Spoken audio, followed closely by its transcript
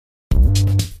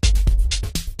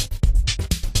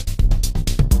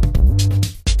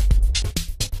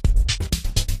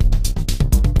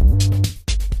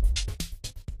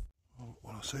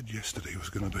yesterday was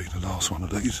going to be the last one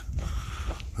of these,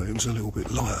 but it was a little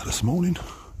bit lighter this morning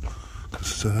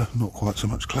because not quite so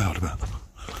much cloud about them.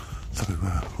 So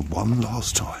one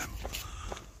last time,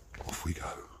 off we go.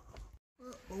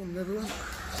 Morning everyone,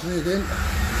 it's me again.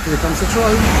 Here comes the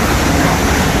drone.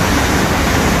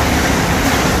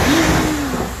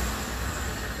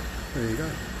 There you go,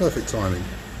 perfect timing.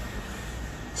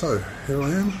 So here I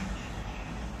am,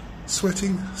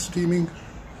 sweating, steaming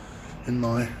in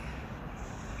my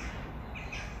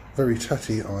very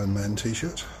tatty Iron Man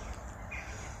t-shirt.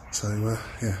 So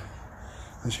yeah,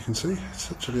 as you can see,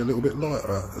 it's actually a little bit lighter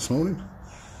out this morning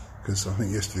because I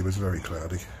think yesterday was very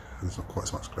cloudy. There's not quite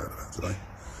so much cloud about today.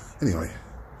 Anyway,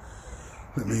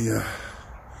 let me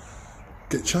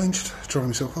get changed, dry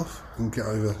myself off and get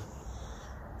over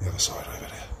the other side over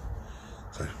there.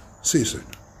 So, see you soon.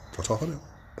 Ta-ta for now.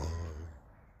 Bye.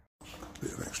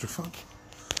 Bit of extra fun.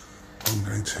 I'm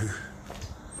going to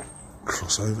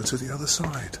cross over to the other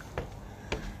side.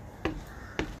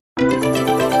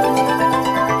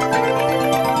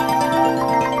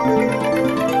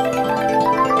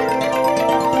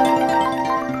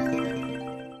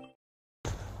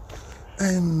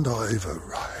 And I've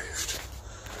arrived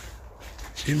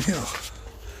in here.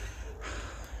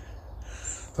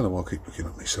 Don't know why I keep looking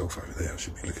at myself over there. I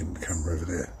should be looking at the camera over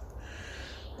there.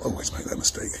 I always make that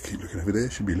mistake. I keep looking over there,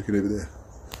 should be looking over there.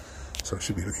 So I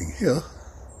should be looking here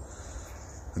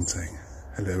and saying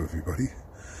hello everybody,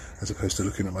 as opposed to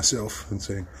looking at myself and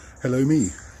saying hello me.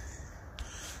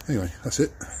 Anyway, that's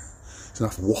it. It's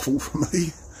enough waffle for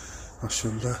me. I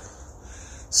shall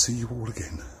see you all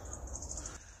again.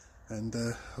 And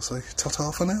I'll say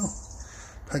ta-ta for now.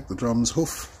 Pag the Drum's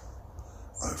hoof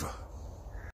over.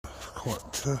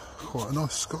 Quite a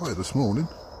nice sky this morning.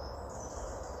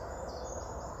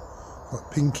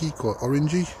 Quite pinky, quite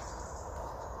orangey.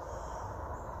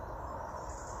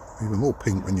 Even more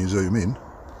pink when you zoom in.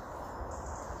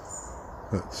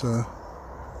 But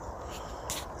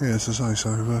yeah, as I say,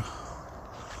 so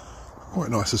quite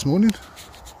nice this morning.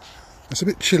 It's a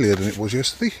bit chillier than it was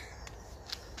yesterday.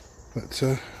 But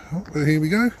well, here we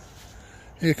go.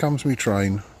 Here comes my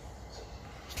train.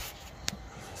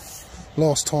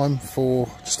 Last time for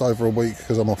just over a week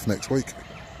because I'm off next week.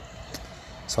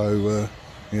 So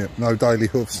yeah, no Daily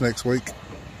Hoofs next week.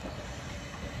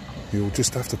 You'll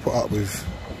just have to put up with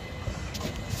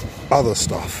other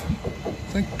stuff.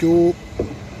 Thank you.